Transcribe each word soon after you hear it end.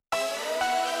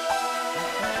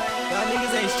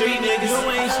ain't street niggas. You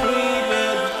ain't street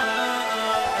niggas.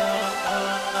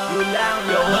 You lie on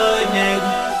your hood,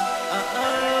 nigga.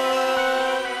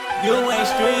 You ain't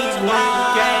street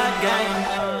nigga. Gang.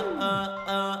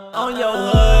 On your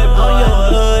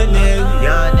hood, nigga.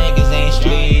 Y'all niggas ain't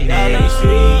street niggas.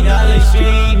 Y'all ain't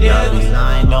street niggas. Y'all be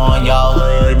lying on y'all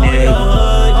hood niggas.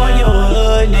 On your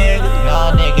hood, nigga.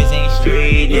 Y'all niggas ain't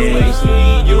street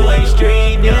niggas. You ain't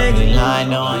street Y'all nigga. be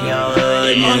lying on y'all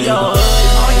hood On niggas. your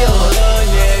hood,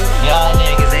 nigga. Y'all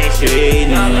niggas ain't street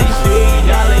Y'all ain't niggas. street,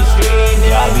 y'all ain't street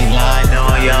nigga. Y'all be lying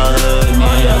on y'all hood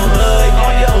On your niggas.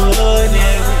 hood,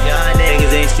 nigga. Y'all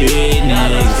niggas ain't street Y'all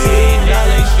ain't niggas. street,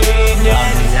 y'all ain't street Y'all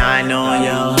nigga. be lying on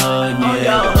y'all hood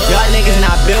niggas. Y'all niggas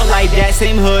not built like that,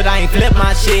 same hood, I ain't flip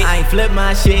my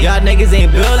shit. Y'all niggas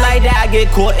ain't built like that, I get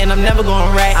caught and I'm never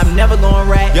gon' rat.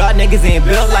 Y'all niggas ain't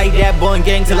built like that, born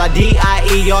gang till I die.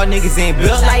 Y'all niggas ain't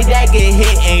built like that, get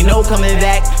hit, ain't no coming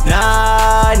back.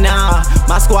 Nah,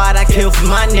 my squad I kill for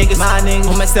my niggas.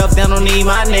 Put myself down, don't need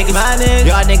my niggas.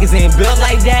 Y'all niggas ain't built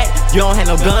like that, you don't have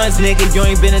no guns, nigga. You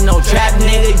ain't been in no trap,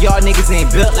 nigga. Y'all niggas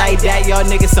ain't built like that, y'all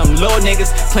niggas some low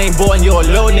niggas. Plain boy and you're a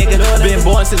low nigga. Been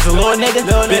born since a low nigga.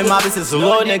 Been mobbing since a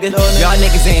low nigga. Y'all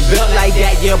niggas ain't built like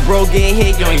that, yeah bro get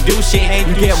hit, you ain't do shit.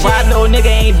 You get robbed, little nigga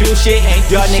ain't do shit.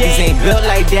 Y'all niggas ain't built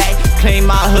like that, claim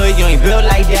my hood, you ain't built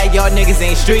like that. Y'all niggas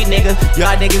ain't street nigga.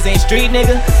 Y'all niggas ain't street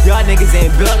nigga. Y'all niggas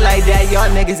ain't built like that. Y'all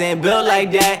niggas ain't built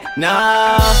like that.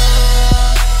 Nah.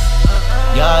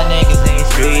 Y'all niggas ain't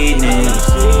street niggas.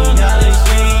 Y'all ain't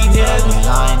street Y'all niggas. be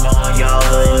lying on y'all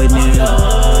hood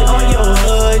niggas. On your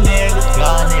hood, nigga.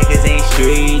 Y'all niggas ain't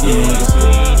street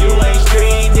niggas. You ain't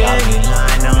street Y'all nigga. be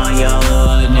lying on y'all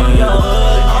hood On your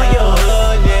niggas.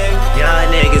 hood, nigga. Y'all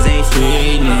niggas ain't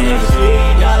street niggas.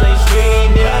 Y'all ain't street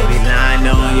Y'all be nigga. lying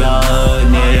on y'all hood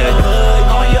niggas.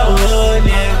 On your hood,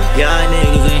 nigga. Y'all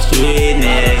niggas ain't street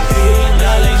niggas.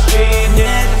 Y'all ain't street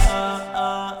niggas.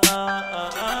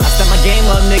 I step my game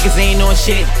up, niggas ain't on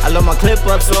shit. I load my clip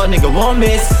up so a nigga won't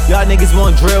miss. Y'all niggas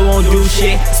won't drill, won't do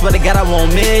shit. Swear to God I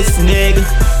won't miss, nigga.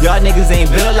 Y'all niggas ain't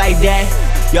built like that.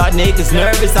 Y'all niggas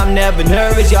nervous, I'm never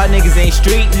nervous. Y'all niggas ain't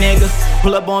street niggas.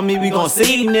 Pull up on me, we gon'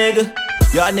 see, nigga.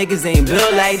 Y'all niggas ain't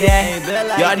built like that.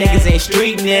 Y'all niggas ain't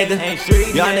street nigga.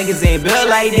 Y'all niggas ain't built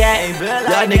like that.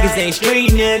 Y'all niggas ain't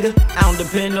street nigga. I don't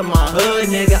depend on my hood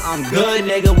nigga. I'm good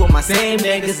nigga with my same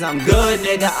niggas. I'm good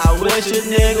nigga. I wish a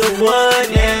nigga would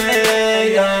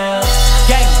nigga.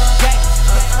 Gang.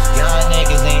 Y'all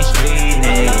niggas ain't street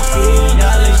niggas.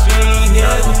 Y'all ain't street Y'all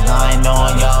niggas. be lying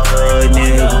on y'all hood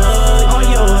niggas. On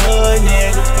your hood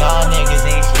nigga. Y'all niggas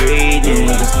ain't street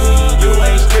niggas. You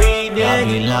ain't street Y'all nigga.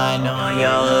 be lying on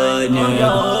y'all hood niggas.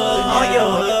 On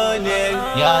your hood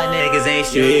nigga. Y'all niggas ain't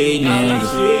street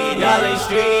niggas. Y'all ain't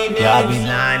street niggas. Y'all be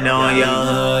lying on y'all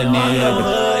hood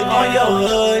niggas. On your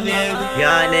hood nigga.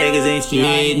 Y'all niggas ain't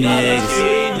street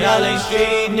niggas. Y'all ain't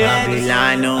street Y'all be niggas.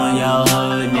 lying on y'all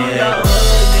hood niggas.